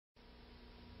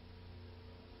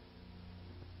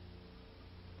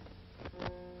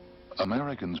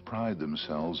Americans pride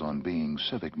themselves on being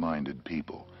civic-minded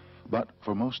people, but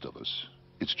for most of us,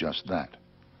 it's just that,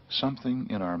 something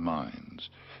in our minds.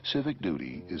 Civic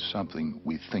duty is something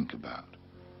we think about.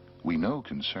 We know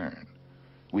concern,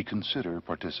 we consider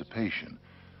participation,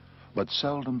 but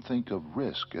seldom think of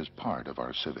risk as part of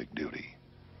our civic duty.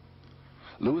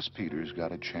 Louis Peters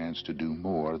got a chance to do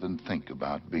more than think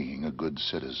about being a good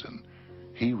citizen.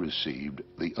 He received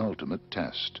the ultimate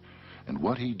test. And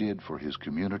what he did for his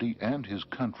community and his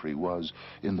country was,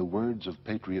 in the words of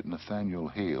patriot Nathaniel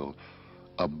Hale,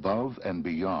 above and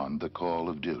beyond the call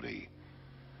of duty.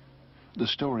 The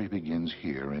story begins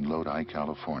here in Lodi,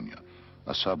 California,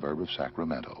 a suburb of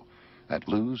Sacramento, at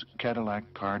Lou's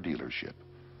Cadillac car dealership.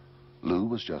 Lou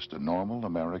was just a normal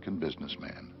American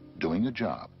businessman, doing a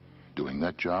job, doing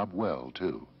that job well,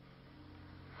 too.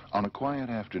 On a quiet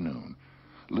afternoon,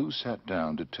 Lou sat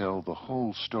down to tell the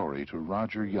whole story to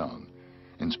Roger Young,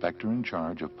 inspector in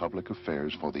charge of public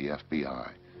affairs for the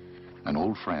FBI, an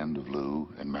old friend of Lou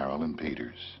and Marilyn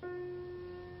Peters.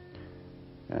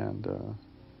 And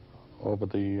over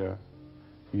the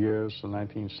years of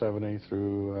 1970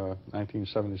 through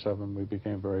 1977, we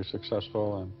became very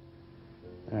successful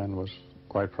and was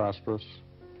quite prosperous.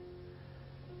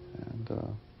 And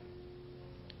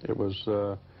it was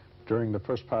during the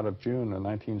first part of June of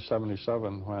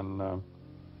 1977 when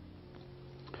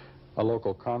a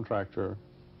local contractor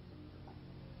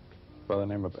by the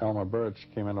name of Elmer Birch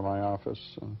came into my office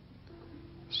and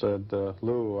said,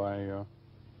 Lou, I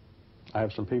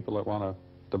have some people that want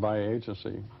to buy an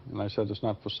agency. And I said, it's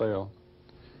not for sale.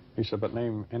 He said, but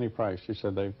name any price. He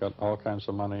said, they've got all kinds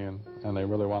of money and they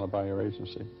really want to buy your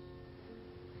agency.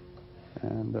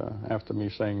 And after me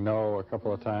saying no a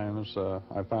couple of times,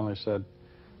 I finally said,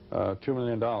 $2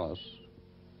 million.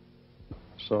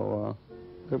 So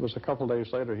it was a couple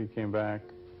days later he came back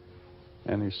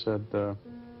and he said,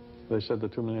 they said the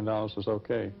 $2 million is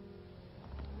okay.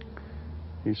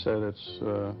 He said,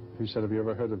 have you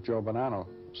ever heard of Joe Bannano,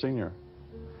 Sr.?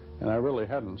 And I really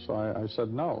hadn't, so I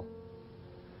said no.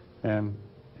 And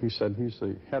he said, he's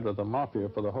the head of the Mafia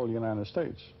for the whole United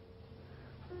States.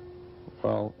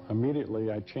 Well,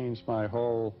 immediately I changed my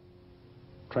whole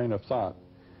train of thought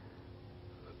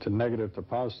to negative to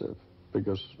positive,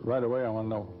 because right away I want to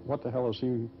know, what the hell does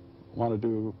he want to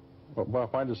do?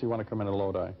 Why does he want to come into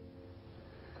Lodi?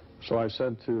 So I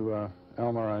said to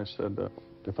Elmer, I said,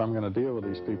 if I'm going to deal with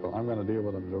these people, I'm going to deal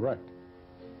with them direct.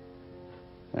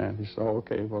 And he said, oh,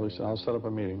 okay. Well, he said, I'll set up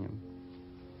a meeting. And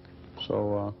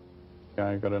so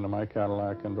I got into my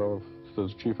Cadillac and drove to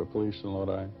the chief of police in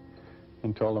Lodi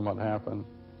and told him what happened.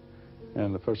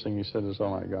 And the first thing he said is,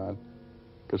 oh, my God,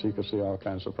 because he could see all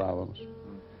kinds of problems.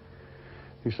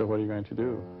 He said, what are you going to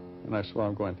do? And I said, well,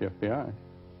 I'm going to the FBI.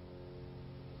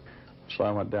 So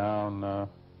I went down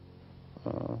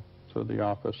to the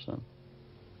office, and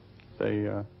they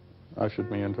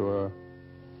ushered me into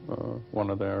one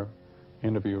of their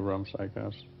interview rooms, I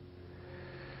guess.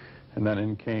 And then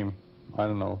in came, I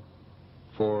don't know,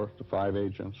 4 to 5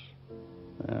 agents.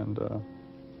 And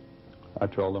I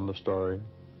told them the story.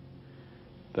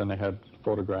 Then they had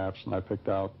photographs, and I picked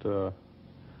out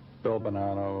Bill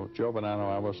Bannano. Joe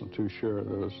Bannano, I wasn't too sure.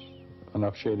 There was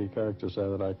enough shady characters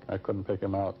there that I couldn't pick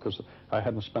him out because I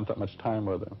hadn't spent that much time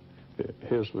with him.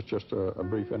 His was just a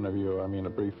brief interview, I mean a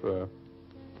brief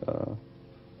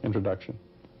introduction.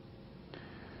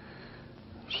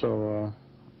 So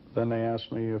then they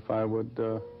asked me if I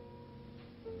would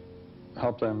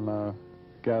help them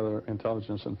gather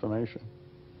intelligence information.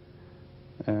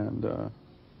 And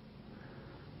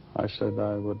I said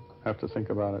I would have to think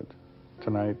about it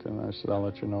tonight, and I said, I'll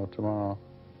let you know tomorrow.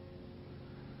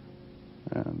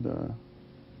 And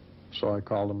so I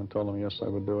called them and told them, yes, I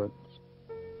would do it.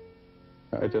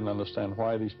 I didn't understand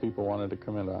why these people wanted to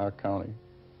come into our county.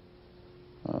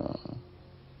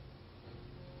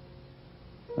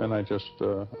 And I just,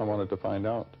 I wanted to find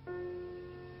out.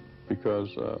 Because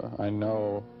I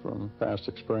know from past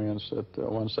experience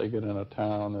that once they get in a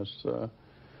town, it's,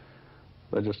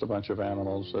 they're just a bunch of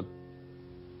animals that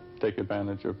take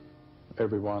advantage of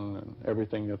everyone and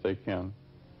everything that they can.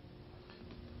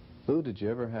 Lou, did you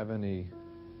ever have any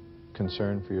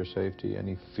concern for your safety,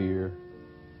 any fear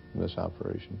in this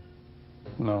operation?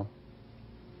 No.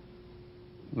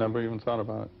 Never even thought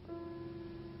about it.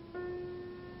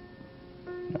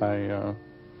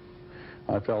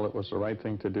 I felt it was the right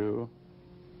thing to do,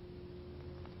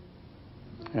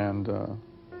 and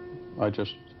I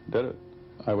just did it.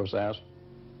 I was asked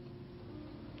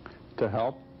to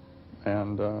help,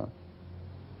 and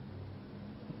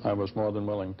I was more than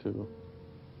willing to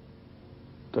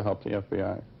help the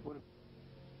FBI.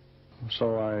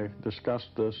 So I discussed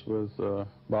this with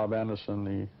Bob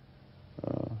Anderson,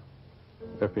 the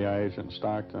FBI agent in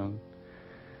Stockton,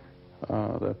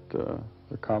 that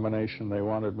the combination, they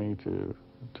wanted me to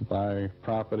buy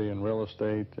property and real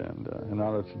estate, and in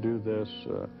order to do this,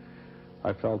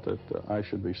 I felt that I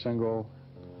should be single.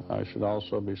 I should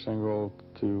also be single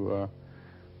to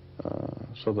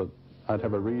so that I'd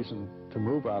have a reason to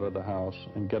move out of the house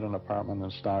and get an apartment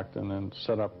in Stockton and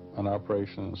set up an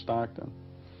operation in Stockton.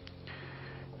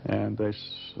 And they,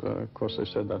 of course, they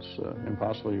said that's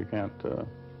impossible. You can't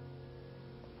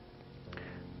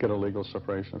get a legal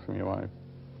separation from your wife.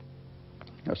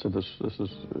 I said, this is,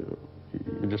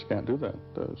 you just can't do that.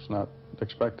 It's not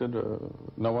expected.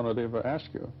 No one would ever ask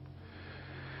you.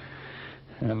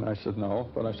 And I said, no,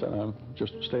 but I said, I'm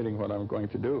just stating what I'm going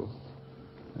to do.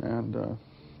 And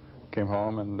came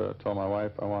home and told my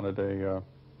wife I wanted a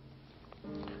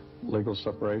legal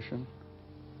separation.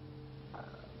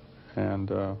 And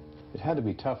it had to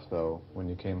be tough, though, when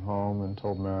you came home and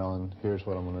told Marilyn, here's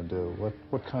what I'm going to do.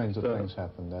 What kinds of things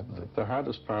happened that night? The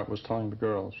hardest part was telling the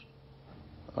girls.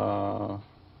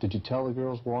 Did you tell the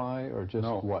girls why, or just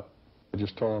no. What? I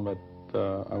just told them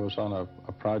that I was on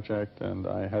a project and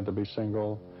I had to be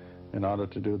single in order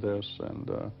to do this. And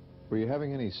were you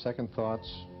having any second thoughts?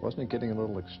 Wasn't it getting a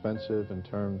little expensive in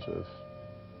terms of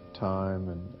time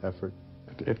and effort?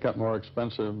 It got more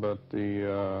expensive, but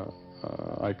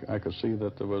I could see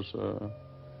that there was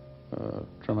a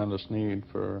tremendous need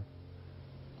for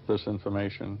this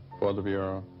information for the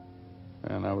Bureau,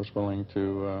 and I was willing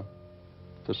to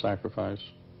sacrifice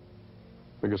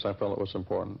because I felt it was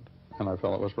important and I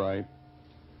felt it was right,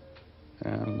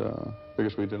 and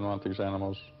because we didn't want these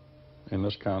animals in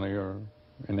this county or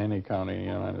in any county in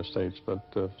the United States, but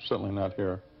certainly not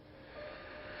here.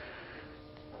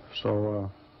 So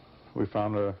we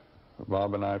found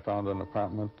Bob and I found an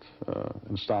apartment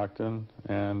in Stockton,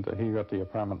 and he got the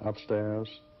apartment upstairs,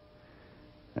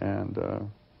 and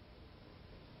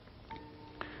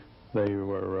they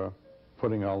were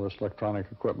putting all this electronic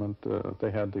equipment. They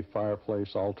had the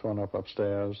fireplace all torn up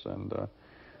upstairs, and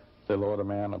they lowered a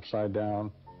man upside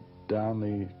down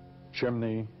the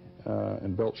chimney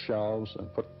and built shelves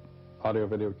and put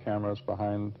audio-video cameras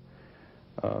behind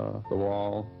the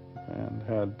wall, and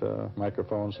had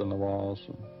microphones in the walls.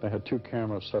 They had 2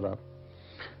 cameras set up.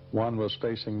 One was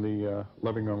facing the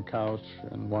living room couch,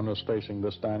 and one was facing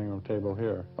this dining room table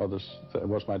here. Oh, this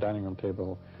was my dining room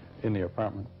table in the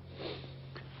apartment.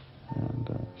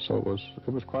 And so it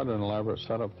was quite an elaborate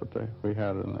setup that we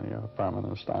had in the apartment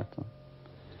in Stockton.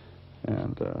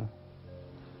 And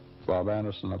Bob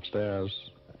Anderson upstairs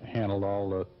handled all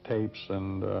the tapes,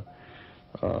 and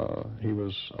he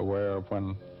was aware of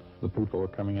when the people were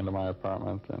coming into my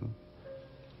apartment, and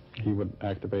he would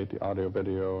activate the audio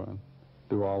video and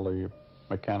do all the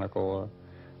mechanical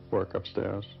work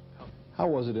upstairs. How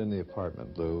was it in the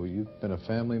apartment, Lou? You've been a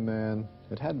family man.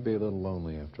 It had to be a little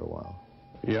lonely after a while.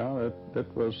 Yeah, it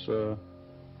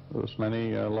was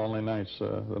many lonely nights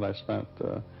that I spent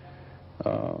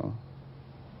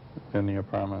in the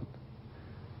apartment.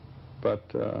 But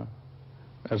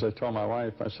as I told my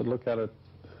wife, I said, look at it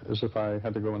as if I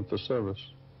had to go into the service,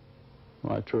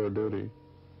 my tour of duty.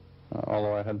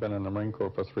 Although I had been in the Marine Corps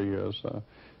for 3 years,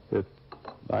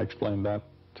 I explained that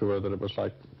to her, that it was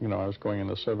like, I was going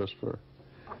into service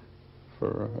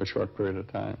for a short period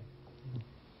of time.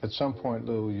 At some point,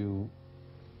 Lou, you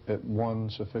won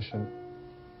sufficient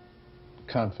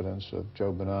confidence of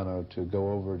Joe Bannano to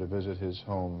go over to visit his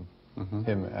home,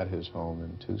 him at his home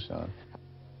in Tucson.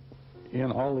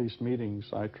 In all these meetings,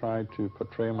 I tried to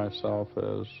portray myself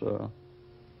as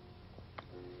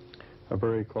a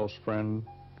very close friend.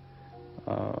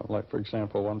 Like, for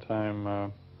example, one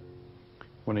time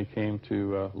when he came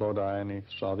to Lodi and he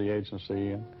saw the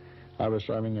agency, and I was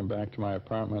driving him back to my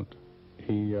apartment,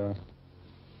 he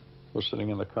was sitting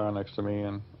in the car next to me,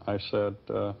 and I said,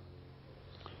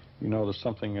 there's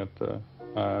something that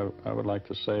I would like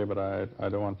to say, but I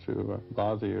don't want to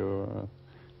bother you.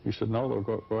 He said, no,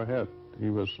 go ahead. He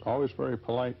was always very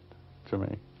polite to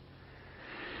me.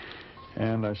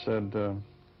 And I said,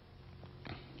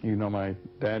 my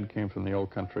dad came from the old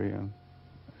country,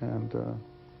 and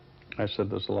I said,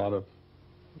 there's a lot of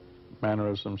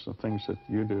mannerisms and things that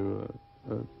you do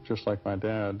just like my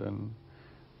dad. And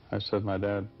I said, my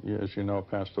dad, as you know,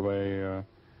 passed away a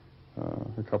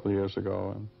couple of years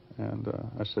ago, and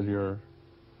I said, you're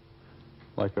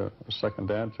like a second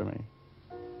dad to me.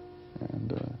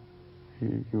 And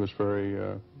he was very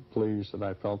pleased that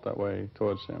I felt that way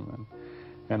towards him,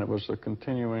 and it was a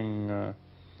continuing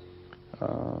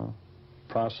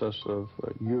process of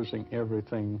using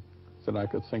everything that I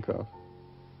could think of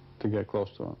to get close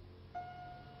to him.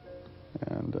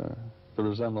 And the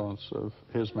resemblance of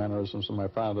his mannerisms and my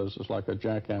father's is like a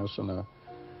jackass and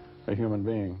a human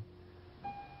being.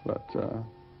 But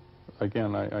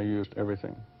again, I used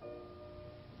everything.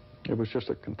 It was just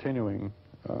a continuing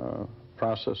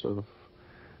process of,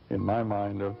 in my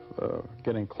mind, of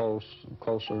getting closer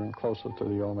and closer to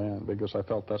the old man, because I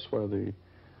felt that's where the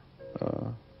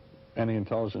any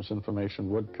intelligence information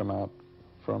would come out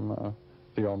from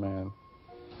the old man.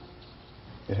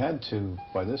 It had to,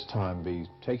 by this time, be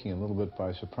taking a little bit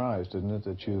by surprise, didn't it,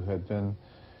 that you had been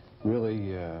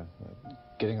really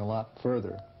getting a lot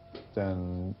further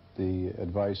than the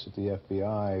advice that the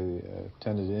FBI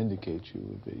tended to indicate you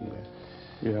would be.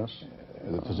 Yes.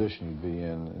 The position you'd be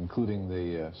in, including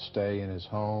the stay in his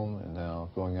home and now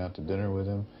going out to dinner with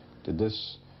him. Did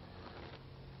this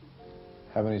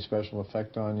have any special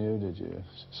effect on you? Did you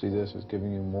see this as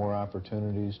giving you more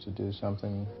opportunities to do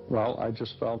something? Well, I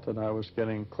just felt that I was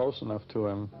getting close enough to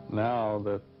him now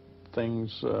that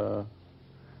things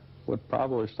would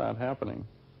probably start happening.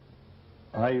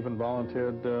 I even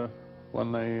volunteered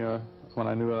when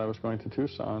I knew that I was going to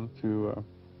Tucson to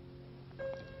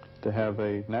have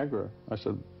a NAGRA. I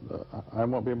said, I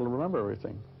won't be able to remember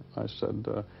everything. I said,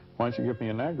 why don't you give me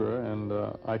a NAGRA and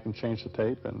I can change the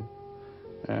tape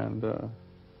and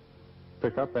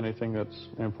pick up anything that's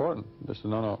important. They said,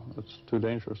 no, it's too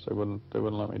dangerous. They wouldn't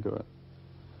let me do it.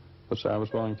 But so I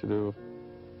was willing to do,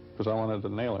 because I wanted to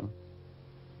nail him.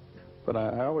 But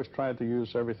I always tried to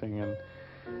use everything,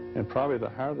 and probably the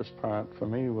hardest part for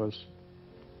me was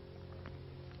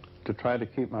to try to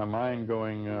keep my mind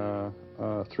going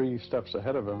 3 steps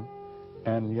ahead of him,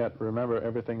 and yet remember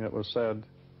everything that was said,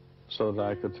 so that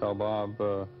I could tell Bob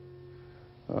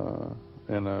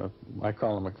in I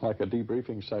call them like a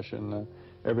debriefing session,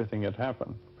 everything had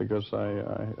happened, because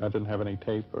I didn't have any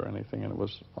tape or anything, and it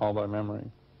was all by memory.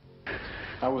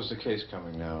 How was the case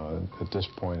coming now at this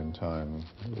point in time?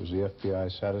 Was the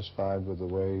FBI satisfied with the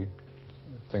way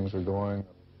things were going?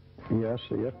 Yes,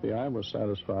 the FBI was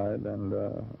satisfied, and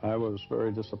I was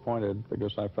very disappointed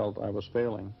because I felt I was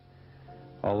failing.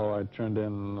 Although I turned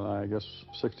in, I guess,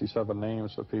 67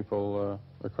 names of people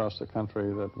across the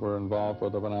country that were involved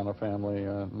with the Bannano family,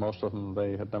 most of them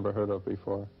they had never heard of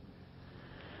before.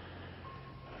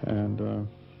 And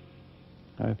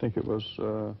I think it was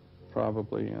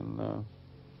probably in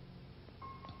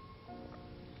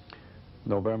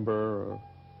November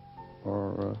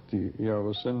or it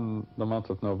was in the month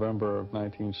of November of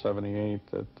 1978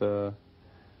 that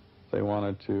they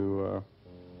wanted to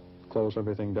close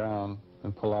everything down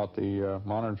and pull out the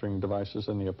monitoring devices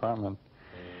in the apartment.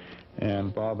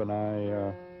 And Bob and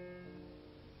I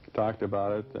talked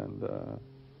about it, and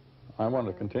I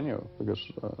wanted to continue because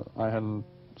I hadn't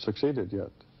succeeded yet.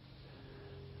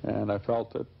 And I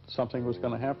felt that something was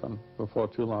going to happen before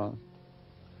too long.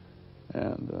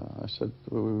 And I said,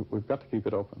 we've got to keep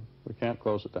it open. We can't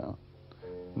close it down.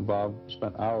 And Bob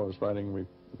spent hours writing,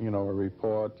 a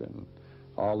report and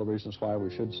all the reasons why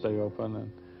we should stay open.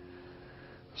 And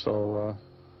so,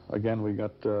 again, we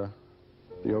got the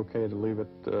okay to leave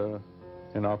it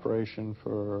in operation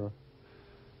for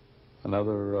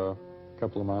another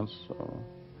couple of months. So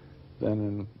then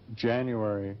in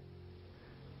January,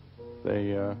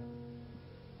 they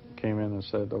came in and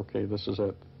said, okay, this is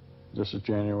it. This is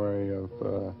January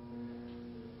of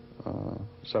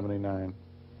 79.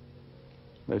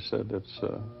 They said it's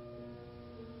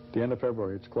the end of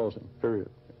February, it's closing, period.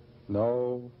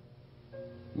 No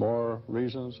more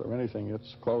reasons or anything,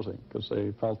 it's closing, because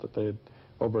they felt that they had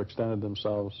overextended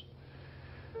themselves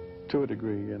to a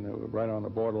degree, and they were right on the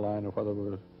borderline of whether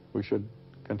we should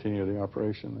continue the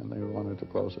operation, and they wanted to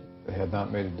close it. They had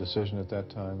not made a decision at that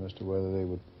time as to whether they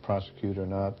would prosecute or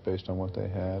not based on what they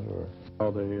had, or?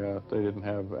 Oh, they didn't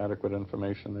have adequate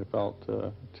information, they felt,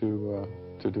 to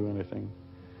do anything.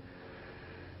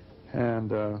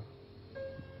 And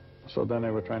so then they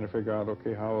were trying to figure out,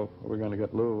 okay, how are we going to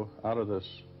get Lou out of this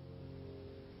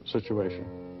situation?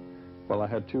 Well, I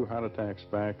had 2 heart attacks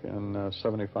back in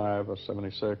 75 or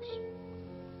 76.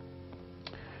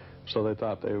 So they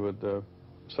thought they would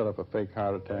set up a fake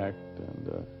heart attack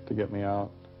and to get me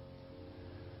out.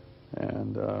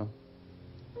 And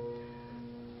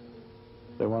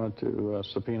they wanted to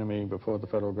subpoena me before the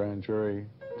federal grand jury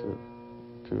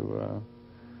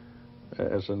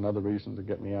as another reason to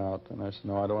get me out. And I said,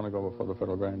 no, I don't want to go before the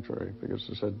federal grand jury, because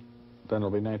they said, then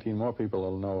there'll be 19 more people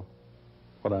that'll know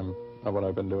what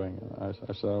I've been doing. And I said,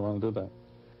 I don't want to do that.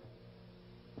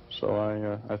 So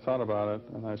I thought about it,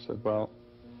 and I said, well,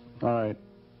 all right,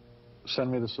 send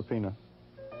me the subpoena.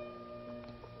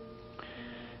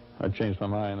 I changed my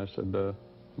mind. I said,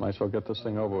 might as well get this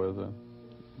thing over with.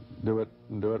 do it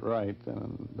and do it right,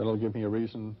 and that'll give me a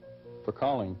reason for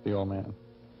calling the old man.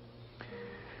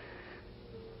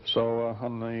 So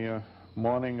on the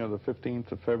morning of the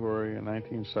 15th of February in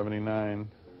 1979,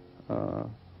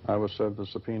 I was served a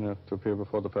subpoena to appear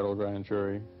before the federal grand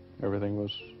jury. Everything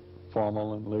was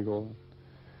formal and legal.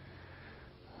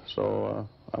 So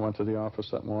I went to the office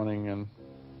that morning and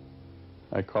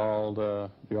I called the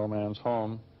old man's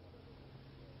home,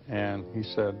 and he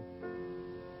said,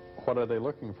 "What are they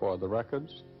looking for, the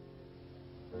records?"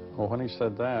 Well, when he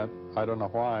said that, I don't know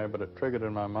why, but it triggered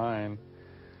in my mind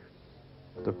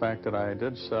the fact that I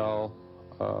did sell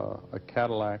a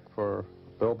Cadillac for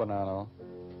Bill Bannano,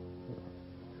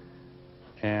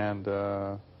 and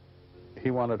he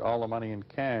wanted all the money in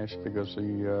cash because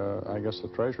I guess the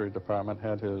Treasury Department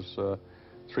had his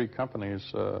 3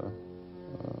 companies'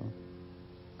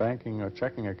 banking or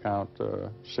checking account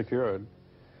secured,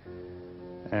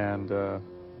 and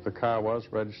the car was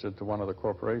registered to one of the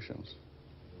corporations.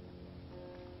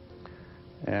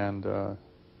 And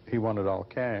he wanted all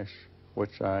cash,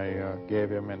 which I gave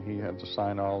him, and he had to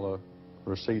sign all the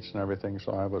receipts and everything,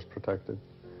 so I was protected.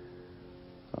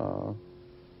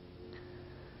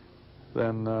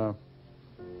 Then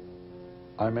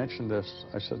I mentioned this.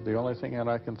 I said, the only thing that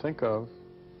I can think of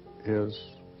is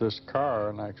this car,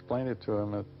 and I explained it to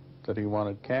him that he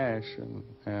wanted cash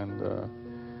and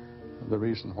the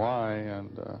reason why,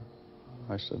 and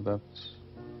I said,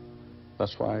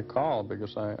 that's why I called,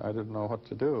 because I didn't know what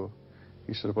to do.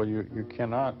 He said, well, you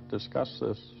cannot discuss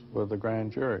this with the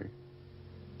grand jury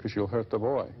because you'll hurt the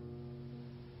boy.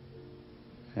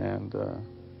 And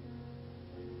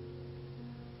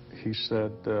he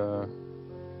said,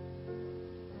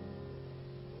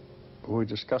 we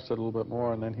discussed it a little bit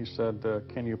more, and then he said,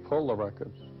 can you pull the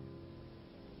records?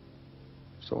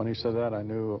 So when he said that, I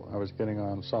knew I was getting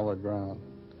on solid ground.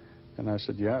 And I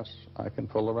said, yes, I can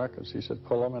pull the records. He said,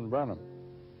 pull them and burn them.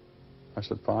 I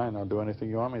said, fine, I'll do anything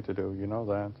you want me to do, you know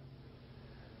that.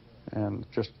 And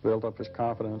just build up his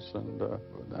confidence, and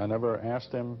I never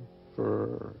asked him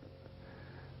for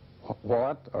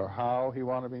what or how he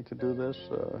wanted me to do this.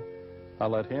 I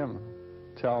let him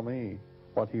tell me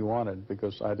what he wanted,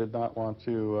 because I did not want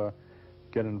to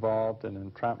get involved in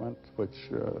entrapment, which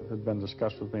had been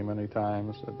discussed with me many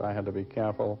times, that I had to be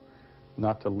careful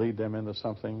not to lead them into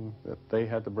something that they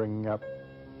had to bring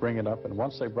it up, and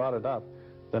once they brought it up,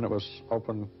 then it was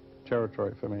open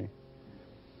territory for me.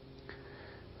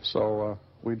 So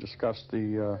we discussed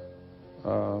the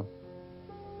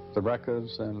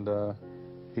records, and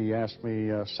he asked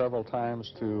me several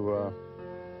times to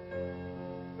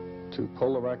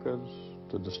pull the records,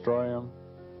 to destroy them.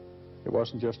 It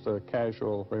wasn't just a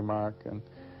casual remark,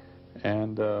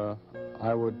 and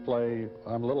I would play.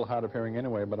 I'm a little hard of hearing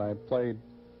anyway, but I played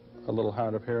a little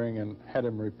hard of hearing and had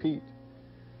him repeat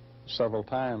several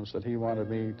times that he wanted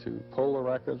me to pull the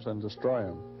records and destroy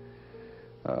them.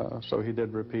 So he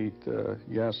did repeat,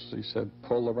 yes, he said,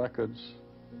 pull the records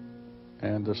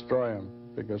and destroy them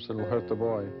because it'll hurt the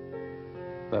boy.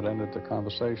 That ended the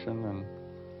conversation, and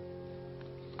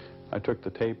I took the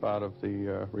tape out of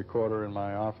the recorder in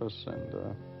my office and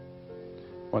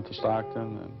went to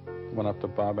Stockton and went up to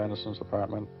Bob Anderson's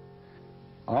apartment.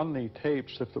 On the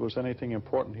tapes, if there was anything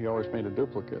important, he always made a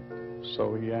duplicate.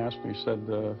 So he asked me, he said,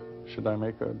 should I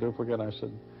make a duplicate? I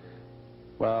said,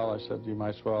 well, I said, you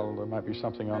might as well, there might be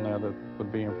something on there that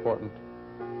would be important.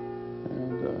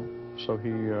 And so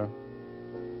he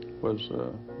was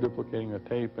duplicating the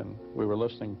tape, and we were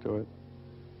listening to it.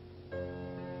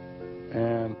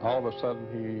 And all of a sudden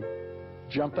he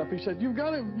jumped up. He said, "You've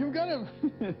got him! You've got him!"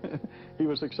 He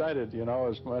was excited, you know,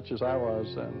 as much as I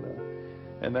was.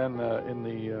 And then in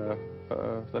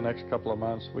the next couple of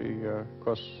months, we of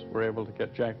course were able to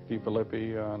get Jack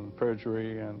DiFilippi on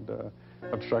perjury and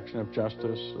obstruction of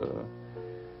justice.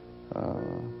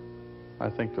 I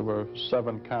think there were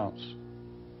 7 counts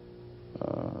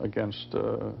against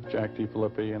Jack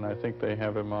DiFilippi, and I think they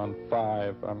have him on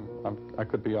 5. I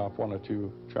could be off 1 or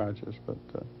 2 charges, but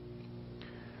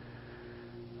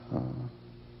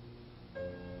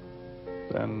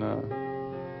then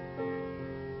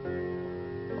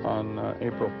on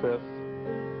April 5th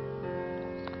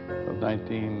of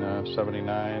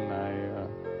 1979, I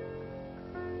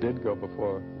did go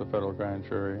before the federal grand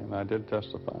jury, and I did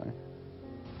testify.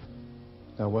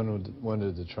 Now, when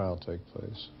did the trial take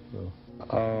place?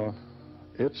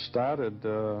 It started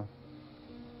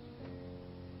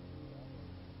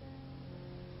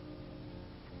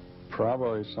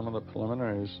probably some of the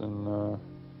preliminaries in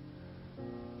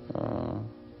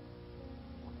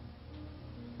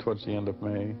towards the end of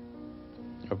May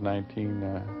of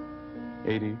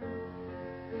 1980,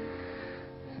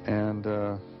 and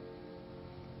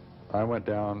I went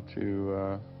down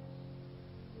to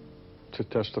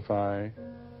testify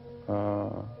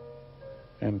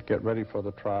and get ready for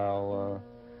the trial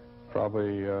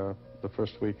probably the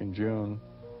first week in June.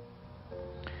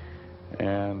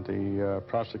 And the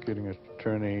prosecuting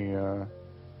attorney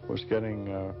was getting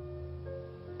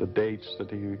the dates that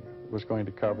he was going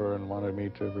to cover and wanted me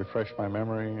to refresh my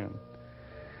memory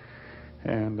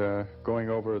and going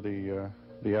over the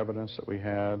evidence that we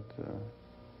had.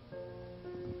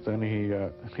 Then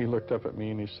he looked up at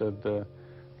me and he said,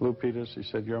 Lou Peters, he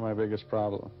said, "You're my biggest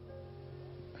problem."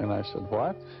 And I said,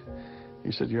 "What?"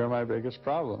 He said, "You're my biggest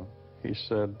problem." He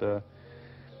said,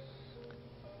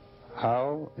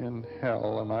 "How in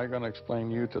hell am I going to explain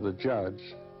you to the judge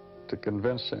to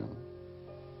convince him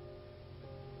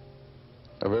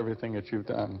of everything that you've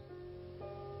done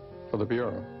for the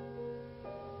Bureau?"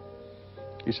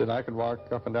 He said, "I could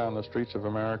walk up and down the streets of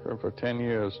America for 10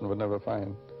 years and would never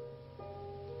find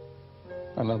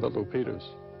another Lou Peters."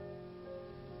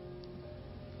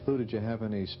 Lou, did you have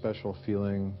any special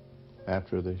feeling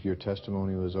after your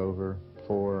testimony was over?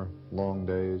 4 long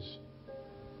days.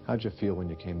 How'd you feel when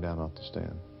you came down off the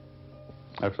stand?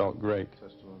 I felt great.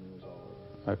 Testimony was all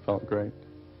over. I felt great.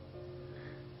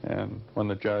 And when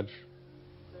the judge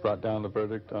brought down the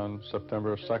verdict on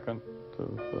September 2nd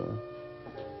of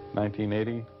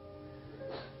 1980,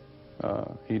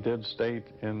 he did state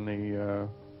in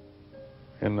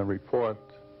the report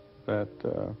that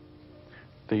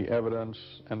the evidence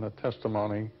and the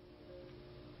testimony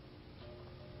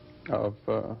of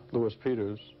Louis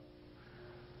Peters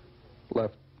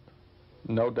left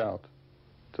no doubt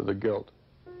to the guilt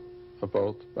of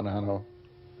both Bannano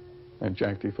and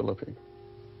Jack DeFilippi,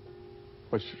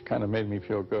 which kind of made me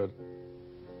feel good.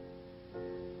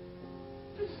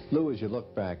 Lou, as you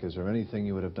look back, is there anything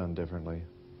you would have done differently?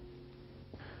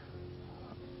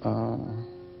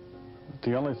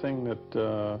 The only thing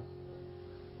that,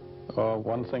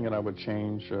 one thing that I would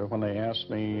change, when they asked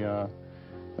me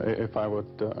if I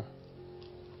would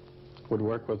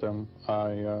work with them,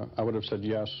 I would have said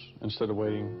yes instead of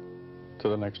waiting to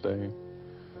the next day.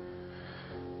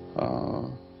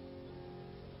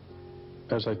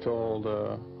 As I told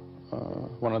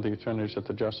one of the attorneys at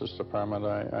the Justice Department,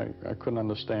 I couldn't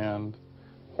understand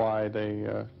why they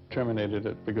terminated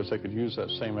it, because they could use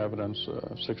that same evidence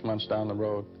 6 months down the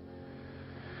road.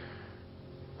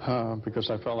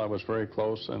 Because I felt I was very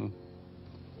close, and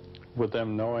with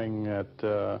them knowing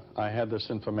that I had this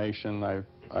information,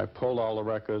 I pulled all the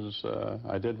records,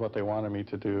 I did what they wanted me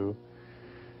to do,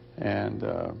 and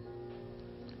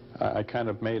I kind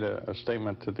of made a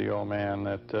statement to the old man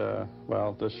that,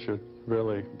 well, this should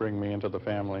really bring me into the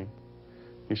family.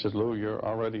 He said, "Lou, you're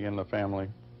already in the family."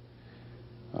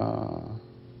 And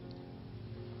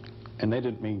they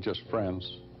didn't mean just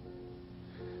friends.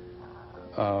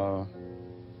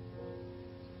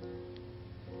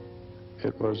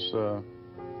 It was,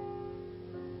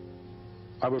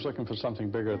 I was looking for something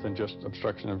bigger than just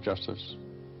obstruction of justice.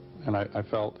 And I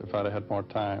felt if I'd had more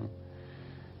time,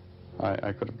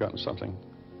 I could have gotten something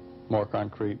more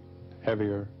concrete,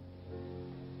 heavier,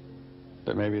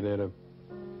 that maybe they'd have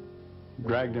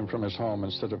dragged him from his home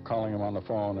instead of calling him on the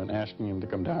phone and asking him to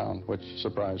come down, which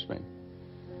surprised me.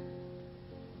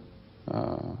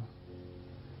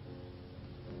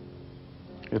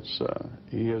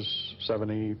 He is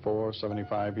 74,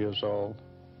 75 years old,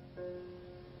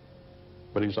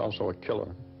 but he's also a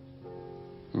killer,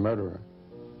 a murderer.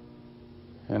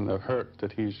 And the hurt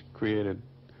that he's created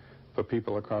for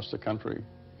people across the country,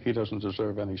 he doesn't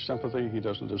deserve any sympathy, he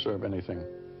doesn't deserve anything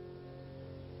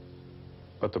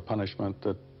but the punishment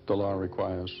that the law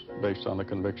requires based on the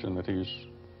conviction that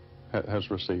has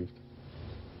received.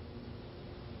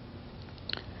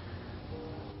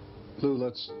 Lou,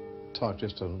 let's talk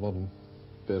just a little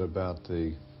bit about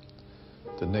the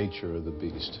nature of the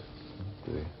beast,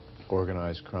 the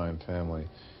organized crime family.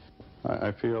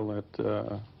 I feel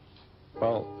that,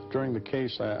 well, during the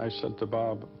case, I said to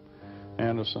Bob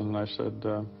Anderson, I said,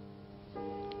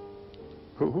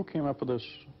 who came up with this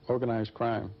organized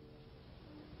crime?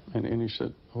 And he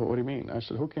said, well, what do you mean? I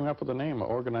said, who came up with the name of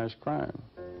organized crime?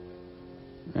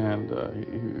 And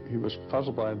he was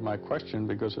puzzled by my question,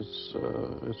 because it's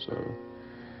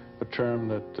a term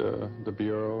that the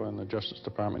Bureau and the Justice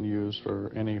Department use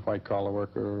for any white-collar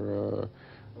worker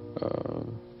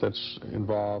that's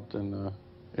involved in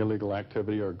illegal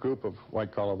activity, or a group of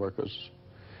white-collar workers.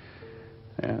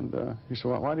 And he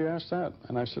said, well, why do you ask that?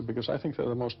 And I said, because I think they're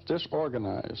the most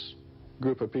disorganized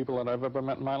group of people that I've ever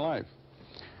met in my life.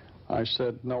 I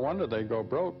said, no wonder they go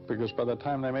broke, because by the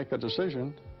time they make a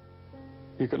decision,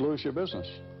 you could lose your business.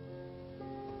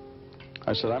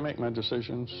 I said, I make my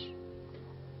decisions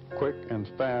quick and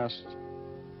fast,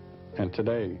 and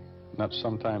today, not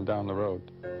sometime down the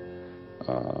road.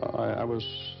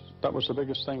 That was the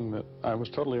biggest thing, that I was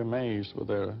totally amazed with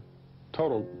their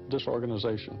total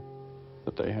disorganization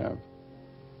that they have.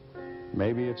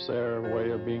 Maybe it's their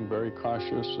way of being very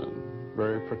cautious and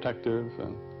very protective,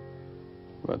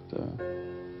 but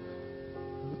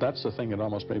that's the thing that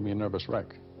almost made me a nervous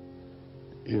wreck,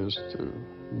 is to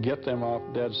get them off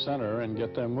dead center and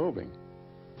get them moving.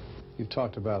 You've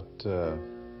talked about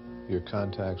your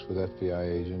contacts with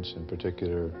FBI agents, in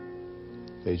particular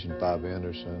Agent Bob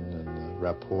Anderson, and the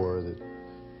rapport that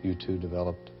you two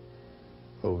developed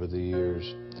over the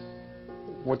years.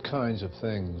 What kinds of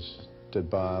things did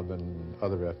Bob and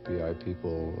other FBI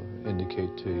people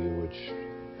indicate to you which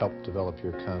helped develop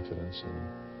your confidence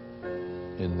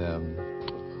in them?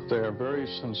 They're very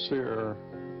sincere,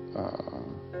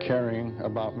 caring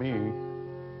about me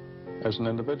as an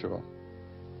individual.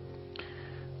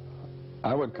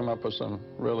 I would come up with some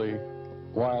really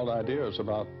wild ideas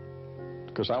about,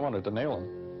 because I wanted to nail them.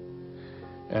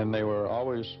 And they were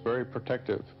always very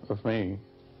protective of me,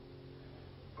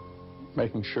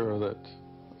 making sure that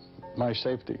my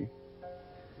safety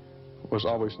was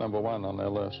always #1 on their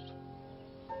list.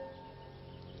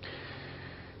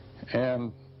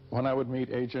 And when I would meet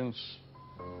agents,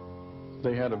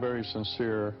 they had a very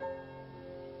sincere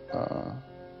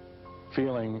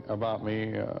feeling about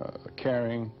me,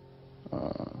 caring,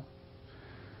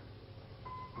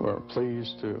 were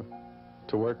pleased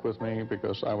to work with me,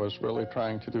 because I was really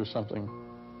trying to do something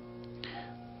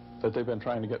that they've been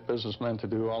trying to get businessmen to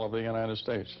do all over the United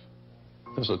States.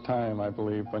 There's a time, I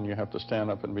believe, when you have to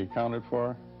stand up and be counted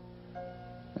for,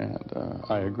 and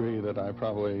I agree that I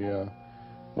probably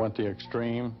went the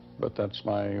extreme, but that's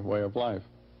my way of life.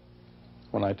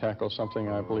 When I tackle something,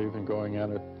 I believe in going at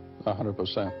it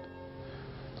 100%.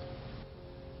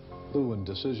 Lou, when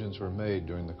decisions were made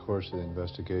during the course of the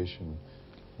investigation,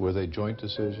 were they joint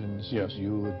decisions? Yes.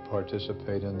 You would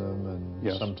participate in them, and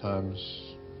yes. Sometimes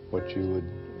what you would...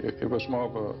 It was more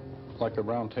of like a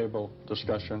round table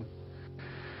discussion.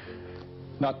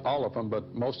 Not all of them,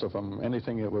 but most of them.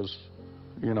 Anything that was,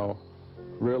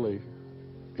 really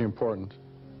important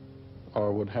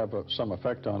or would have some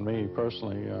effect on me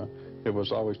personally, it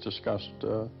was always discussed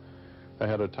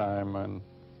ahead of time,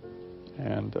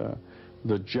 and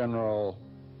the general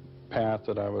path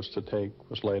that I was to take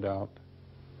was laid out.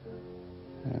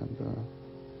 And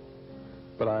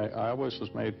but I always was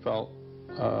made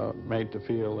to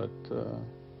feel that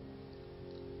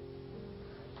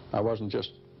I wasn't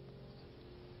just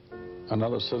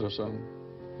another citizen,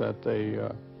 that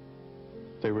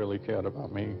they really cared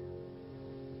about me.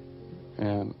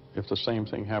 And if the same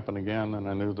thing happened again and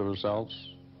I knew the results,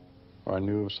 or I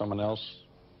knew of someone else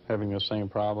having the same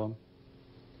problem,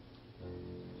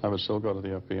 I would still go to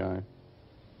the FBI.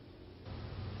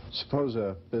 Suppose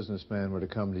a businessman were to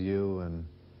come to you and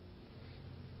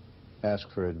ask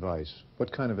for advice.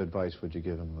 What kind of advice would you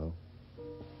give him, Lou?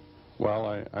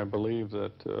 Well, I believe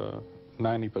that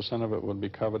 90% of it would be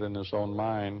covered in his own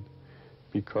mind,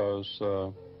 because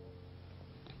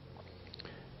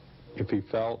if he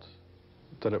felt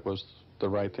that it was the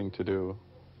right thing to do,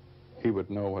 he would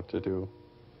know what to do.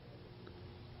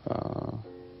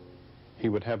 He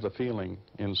would have the feeling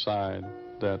inside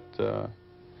that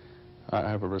I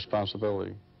have a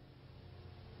responsibility,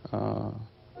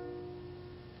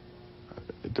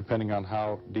 depending on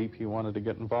how deep he wanted to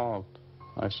get involved,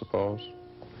 I suppose.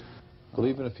 Well,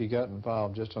 even if he got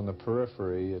involved just on the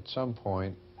periphery, at some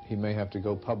point he may have to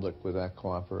go public with that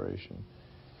cooperation.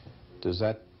 Does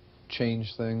that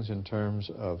change things in terms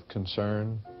of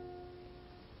concern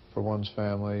for one's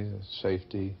family,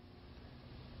 safety?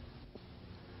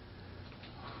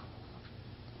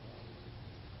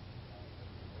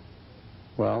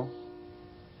 Well,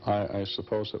 I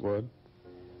suppose it would.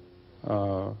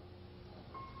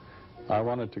 I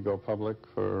wanted to go public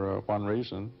for one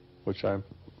reason, which I've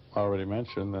already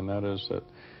mentioned, and that is that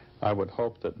I would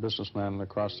hope that businessmen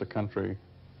across the country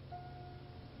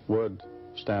would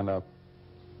stand up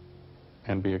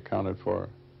and be accounted for.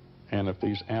 And if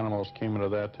these animals came into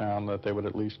that town, that they would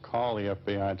at least call the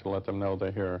FBI to let them know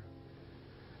they're here.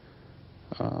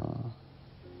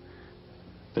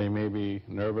 They may be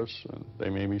nervous and they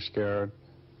may be scared,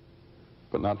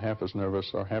 but not half as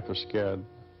nervous or half as scared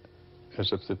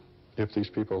as if these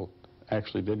people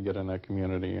actually did get in that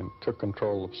community and took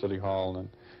control of City Hall and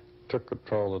took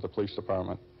control of the police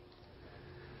department.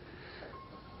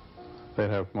 They'd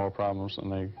have more problems than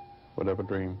they would ever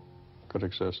dream could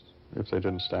exist if they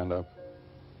didn't stand up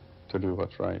to do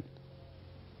what's right.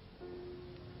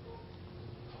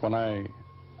 When I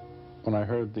when I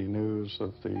heard the news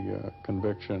of the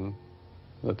conviction,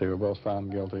 that they were both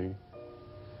found guilty,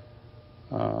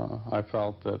 I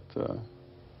felt that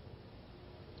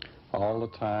all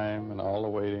the time and all the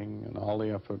waiting and all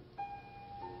the effort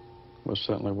was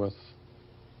certainly worth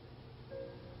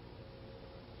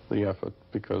the effort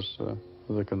because of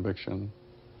the conviction,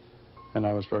 and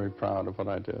I was very proud of what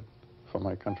I did for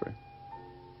my country.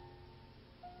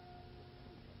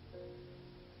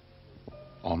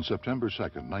 On September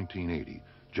 2nd, 1980,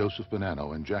 Joseph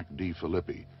Bannano and Jack D.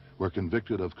 Filippi were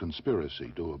convicted of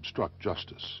conspiracy to obstruct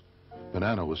justice.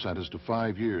 Bannano was sentenced to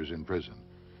 5 years in prison.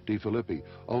 D. Filippi,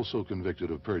 also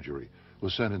convicted of perjury,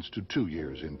 was sentenced to 2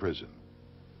 years in prison.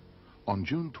 On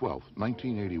June 12,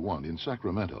 1981, in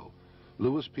Sacramento,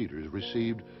 Louis Peters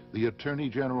received the Attorney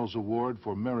General's Award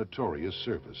for Meritorious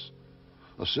Service.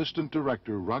 Assistant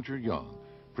Director Roger Young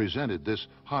presented this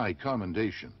high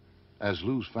commendation as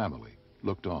Lou's family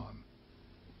looked on.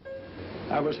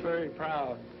 I was very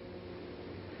proud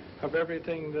of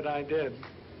everything that I did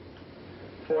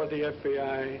for the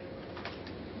FBI,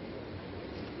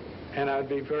 and I'd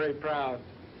be very proud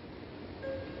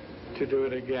to do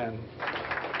it again.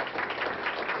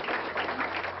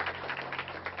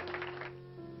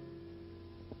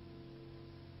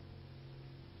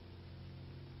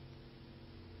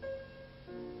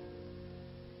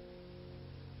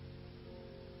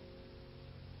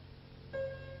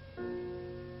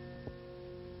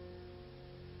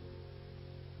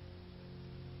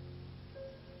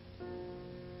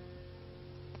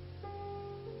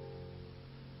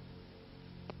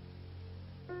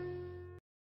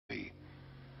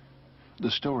 The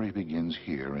story begins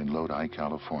here in Lodi,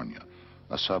 California,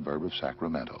 a suburb of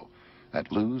Sacramento,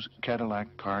 at Lou's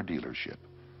Cadillac car dealership.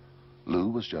 Lou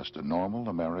was just a normal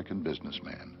American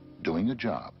businessman, doing a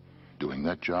job, doing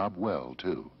that job well,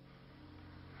 too.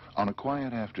 On a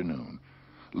quiet afternoon,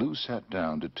 Lou sat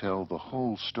down to tell the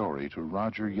whole story to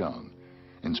Roger Young,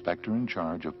 inspector in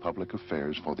charge of public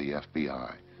affairs for the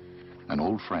FBI, an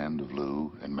old friend of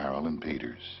Lou and Marilyn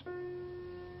Peters.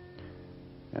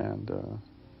 And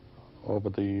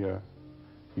over the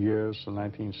years from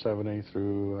 1970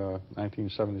 through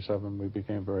 1977, we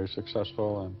became very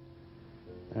successful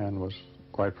and was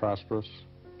quite prosperous.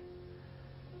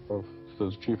 To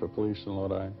the chief of police in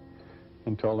Lodi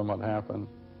and told him what happened.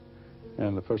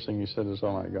 And the first thing he said is,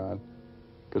 "Oh my God,"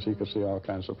 because he could see all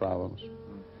kinds of problems.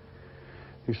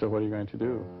 He said, "What are you going to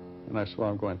do?" And I said, "Well,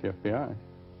 I'm going to the FBI."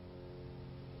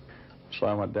 So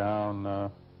I went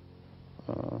down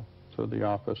to the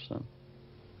office, and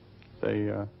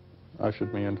they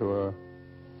ushered me into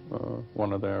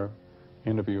one of their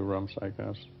interview rooms, I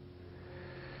guess.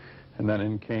 And then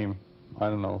in came, I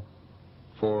don't know,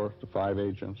 4 to 5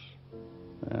 agents,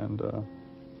 and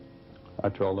I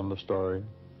told them the story.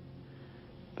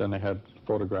 Then they had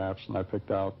photographs, and I picked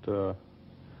out Bill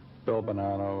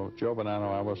Bannano. Joe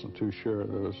Bannano, I wasn't too sure.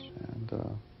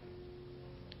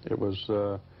 It was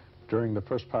during the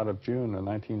first part of June in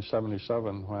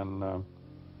 1977 when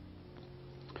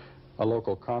a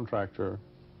local contractor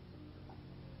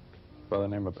by the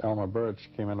name of Elmer Birch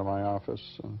came into my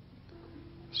office and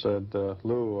said,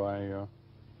 "Lou, I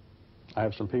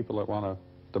have some people that want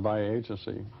to buy an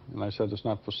agency." And I said, "It's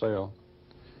not for sale."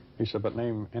 He said, "But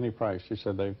name any price." He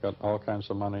said, "They've got all kinds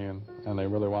of money and they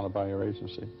really want to buy your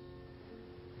agency."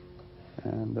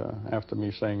 And after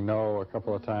me saying no a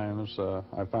couple of times,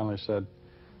 I finally said,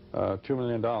 $2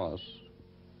 million.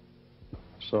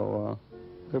 So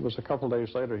it was a couple of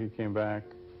days later he came back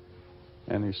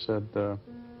and he said,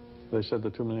 they said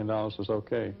the $2 million is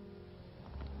okay.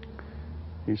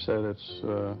 He said,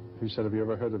 "Have you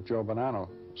ever heard of Joe Bannano,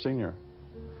 Sr.?"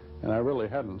 And I really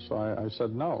hadn't, so I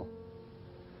said no.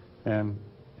 And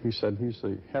he said, "He's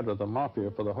the head of the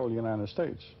Mafia for the whole United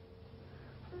States."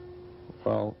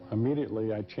 Well,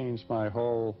 immediately I changed my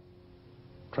whole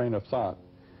train of thought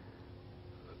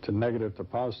to negative to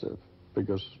positive,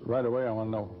 because right away I want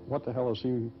to know, what the hell does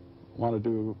he want to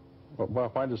do?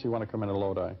 Why does he want to come into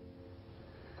Lodi?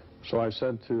 So I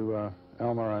said to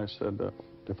Elmer, I said,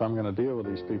 "If I'm going to deal with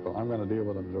these people, I'm going to deal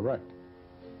with them direct."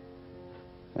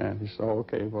 And he said, "Oh,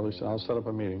 okay." Well, he said, "I'll set up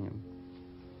a meeting." And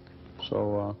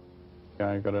so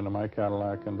I got into my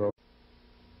Cadillac and drove.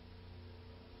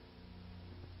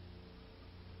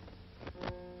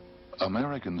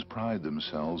 Americans pride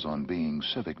themselves on being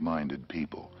civic-minded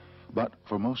people, but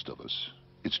for most of us,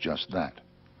 it's just that.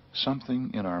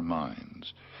 Something in our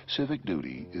minds. Civic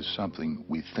duty is something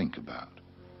we think about.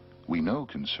 We know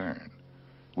concern.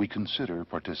 We consider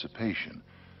participation,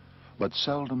 but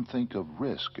seldom think of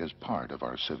risk as part of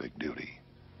our civic duty.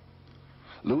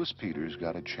 Louis Peters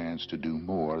got a chance to do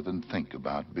more than think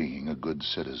about being a good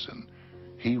citizen.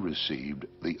 he received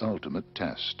the ultimate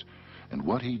test. And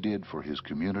what he did for his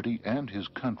community and his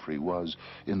country was,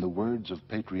 in the words of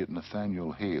Patriot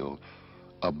Nathaniel Hale,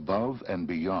 above and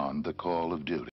beyond the call of duty.